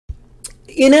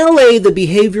in LA, the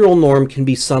behavioral norm can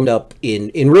be summed up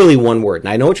in really one word. And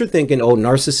I know what you're thinking. Oh,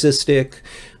 narcissistic.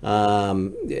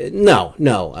 No.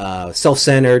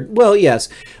 Self-centered. Well, yes,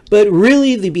 but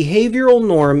really, the behavioral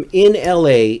norm in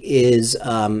LA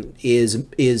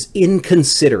is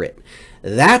inconsiderate.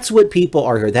 That's what people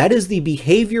are here. That is the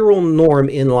behavioral norm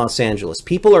in Los Angeles.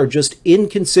 People are just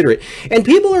inconsiderate, and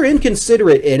people are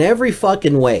inconsiderate in every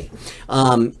fucking way.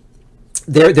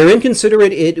 They're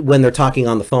inconsiderate when they're talking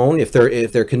on the phone, if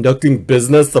they're conducting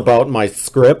business about my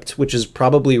script, which is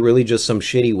probably really just some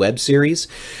shitty web series.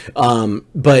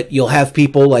 But you'll have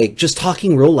people like just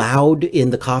talking real loud in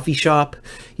the coffee shop,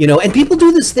 you know, and people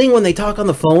do this thing when they talk on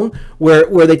the phone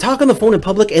where they talk on the phone in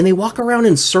public and they walk around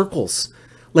in circles.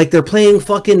 Like they're playing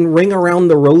fucking Ring Around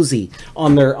the Rosie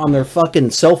on their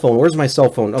fucking cell phone. Where's my cell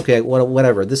phone? Okay,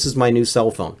 whatever. This is my new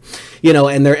cell phone, you know.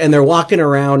 And they're walking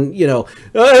around, you know.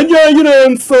 Yeah, you know.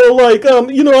 And so like,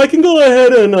 you know, I can go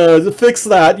ahead and fix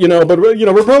that, you know. But you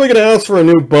know, we're probably gonna ask for a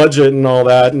new budget and all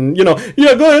that. And you know,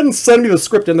 yeah, go ahead and send me the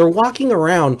script. And they're walking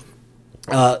around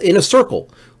in a circle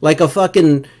like a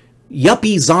fucking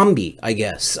yuppie zombie, I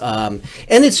guess. And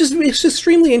it's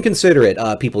extremely inconsiderate.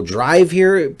 People drive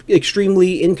here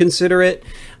extremely inconsiderate.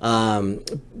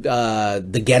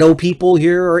 The ghetto people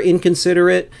here are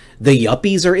inconsiderate. The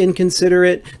yuppies are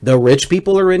inconsiderate. The rich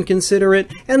people are inconsiderate.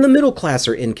 And the middle class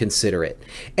are inconsiderate.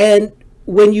 And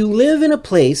when you live in a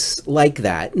place like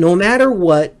that, no matter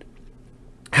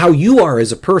how you are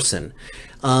as a person,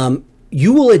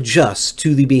 you will adjust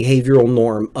to the behavioral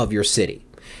norm of your city.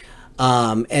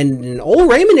 And old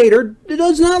Raymanator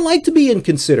does not like to be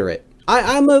inconsiderate. Like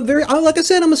I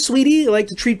said, I'm a sweetie. I like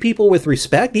to treat people with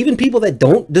respect, even people that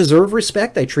don't deserve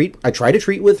respect. I try to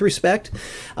treat with respect.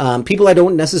 People I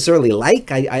don't necessarily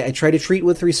like, I try to treat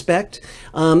with respect.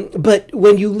 But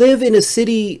when you live in a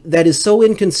city that is so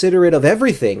inconsiderate of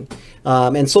everything,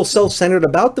 and so self-centered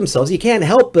about themselves, you can't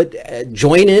help but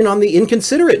join in on the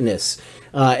inconsiderateness,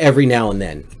 every now and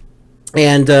then.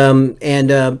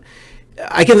 And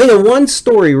I can think of one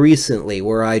story recently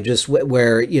where I just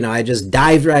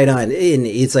dived right on in.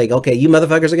 It's like, okay, you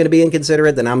motherfuckers are going to be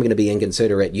inconsiderate, then I'm going to be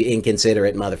inconsiderate. You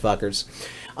inconsiderate motherfuckers.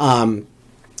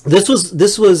 This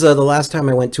was the last time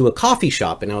I went to a coffee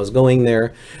shop, and I was going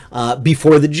there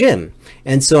before the gym.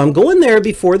 And so I'm going there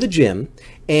before the gym,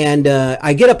 and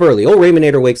I get up early. Old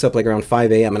Raymanator wakes up like around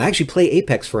 5 a.m. and I actually play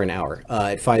Apex for an hour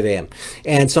at 5 a.m.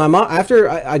 And so I'm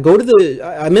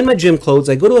in my gym clothes.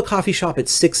 I go to a coffee shop at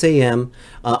 6 a.m.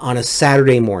 On a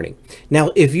Saturday morning.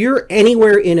 Now, if you're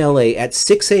anywhere in LA at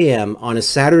 6 a.m. on a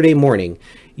Saturday morning,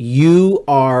 you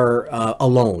are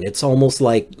alone. It's almost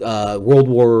like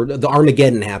the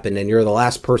Armageddon happened and you're the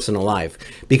last person alive,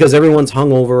 because everyone's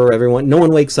hungover. No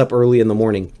one wakes up early in the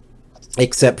morning,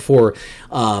 except for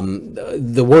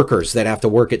the workers that have to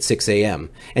work at 6 a.m.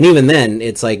 And even then,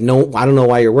 it's like, no, I don't know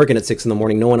why you're working at 6 in the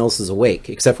morning. No one else is awake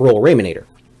except for old Raymanator.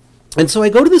 And so I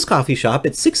go to this coffee shop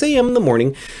at 6 a.m. in the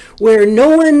morning where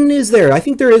no one is there. I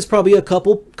think there is probably a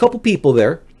couple people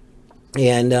there,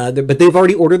 and but they've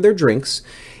already ordered their drinks.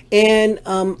 And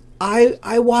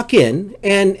I walk in,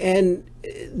 and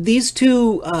these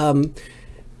two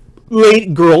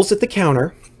late girls at the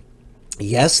counter,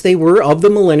 yes, they were of the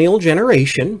millennial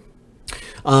generation.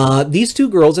 These two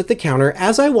girls at the counter,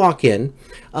 as I walk in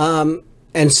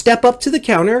and step up to the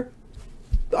counter,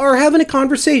 are having a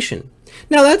conversation.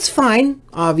 Now, that's fine,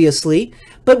 obviously,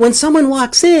 but when someone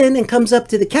walks in and comes up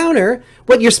to the counter,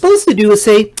 what you're supposed to do is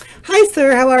say, "Hi,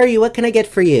 sir, how are you? What can I get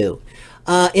for you?"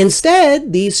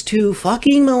 Instead, these two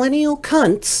fucking millennial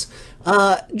cunts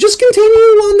just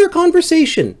continue on their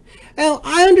conversation. Now,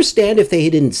 I understand if they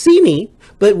didn't see me,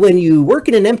 but when you work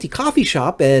in an empty coffee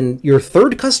shop and your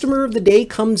third customer of the day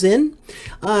comes in,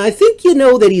 I think you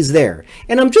know that he's there.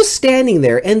 And I'm just standing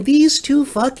there, and these two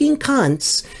fucking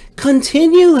cunts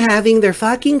continue having their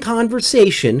fucking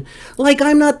conversation like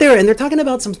I'm not there. And they're talking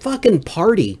about some fucking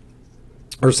party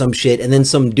or some shit, and then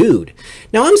some dude.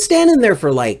 Now, I'm standing there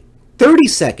for like 30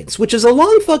 seconds, which is a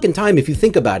long fucking time if you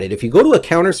think about it. If you go to a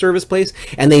counter service place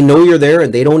and they know you're there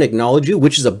and they don't acknowledge you,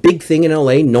 which is a big thing in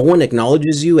LA, no one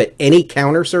acknowledges you at any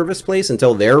counter service place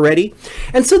until they're ready.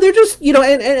 And so they're just, you know,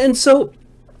 and so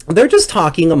they're just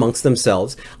talking amongst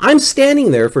themselves. I'm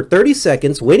standing there for 30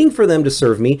 seconds waiting for them to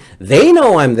serve me. They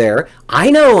know I'm there.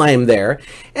 I know I'm there.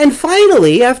 And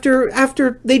finally,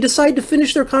 after they decide to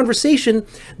finish their conversation,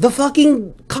 the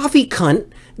fucking coffee cunt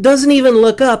doesn't even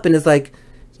look up and is like,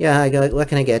 "Yeah, what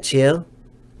can I get you?"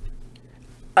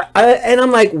 And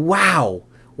I'm like, wow,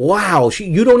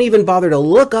 you don't even bother to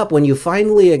look up when you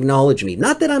finally acknowledge me.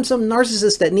 Not that I'm some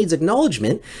narcissist that needs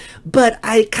acknowledgement, but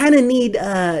I kind of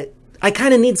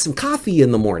need some coffee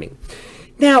in the morning.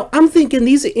 Now, I'm thinking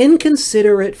these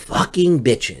inconsiderate fucking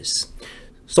bitches.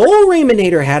 So old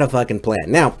Raymondnator had a fucking plan.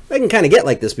 Now, I can kind of get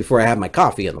like this before I have my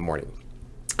coffee in the morning.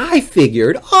 I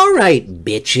figured, all right,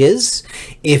 bitches,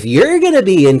 if you're going to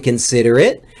be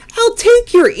inconsiderate, I'll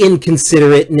take your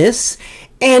inconsiderateness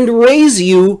and raise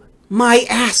you my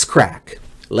ass crack.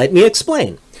 Let me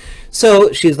explain.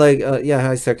 So she's like, yeah,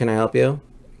 hi, sir, can I help you?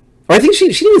 Or I think she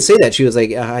didn't even say that. She was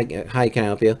like, hi, can I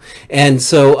help you? And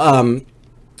so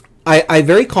I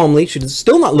very calmly, she's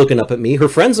still not looking up at me. Her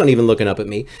friend's not even looking up at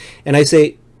me. And I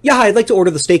say, yeah, hi, I'd like to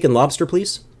order the steak and lobster,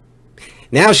 please.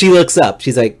 Now she looks up.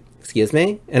 She's like, excuse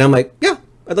me? And I'm like, yeah,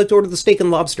 I'd like to order the steak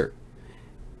and lobster.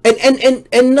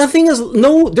 And nothing is,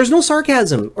 there's no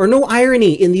sarcasm or no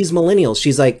irony in these millennials.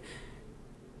 She's like,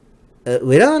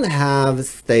 we don't have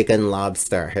steak and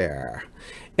lobster here.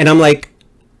 And I'm like,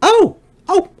 oh,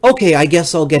 okay, I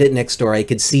guess I'll get it next door. I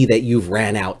could see that you've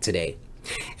ran out today.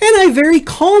 And I very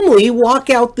calmly walk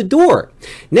out the door.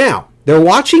 Now, they're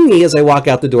watching me as I walk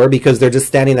out the door because they're just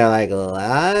standing there like,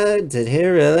 what? Did he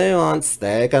really want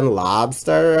steak and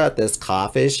lobster at this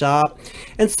coffee shop?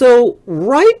 And so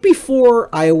right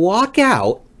before I walk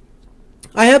out,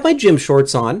 I have my gym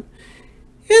shorts on and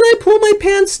I pull my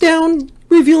pants down,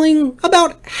 revealing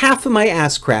about half of my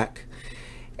ass crack.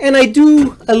 And I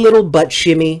do a little butt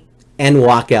shimmy and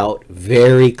walk out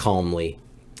very calmly.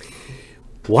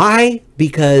 Why?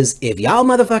 Because if y'all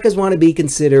motherfuckers want to be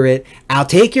considerate, I'll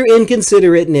take your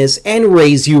inconsiderateness and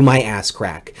raise you my ass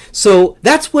crack. So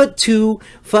that's what two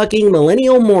fucking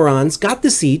millennial morons got to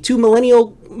see. Two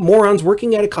millennial morons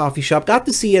working at a coffee shop got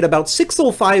to see at about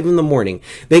 6:05 in the morning.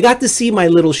 They got to see my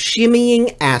little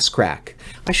shimmying ass crack.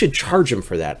 I should charge them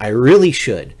for that. I really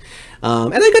should.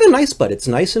 And I got a nice butt. It's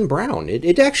nice and brown.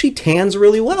 It actually tans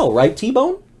really well, right,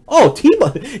 T-Bone? Oh,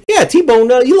 T-Bone. Yeah,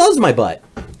 T-Bone, he loves my butt.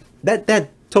 That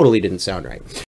totally didn't sound right.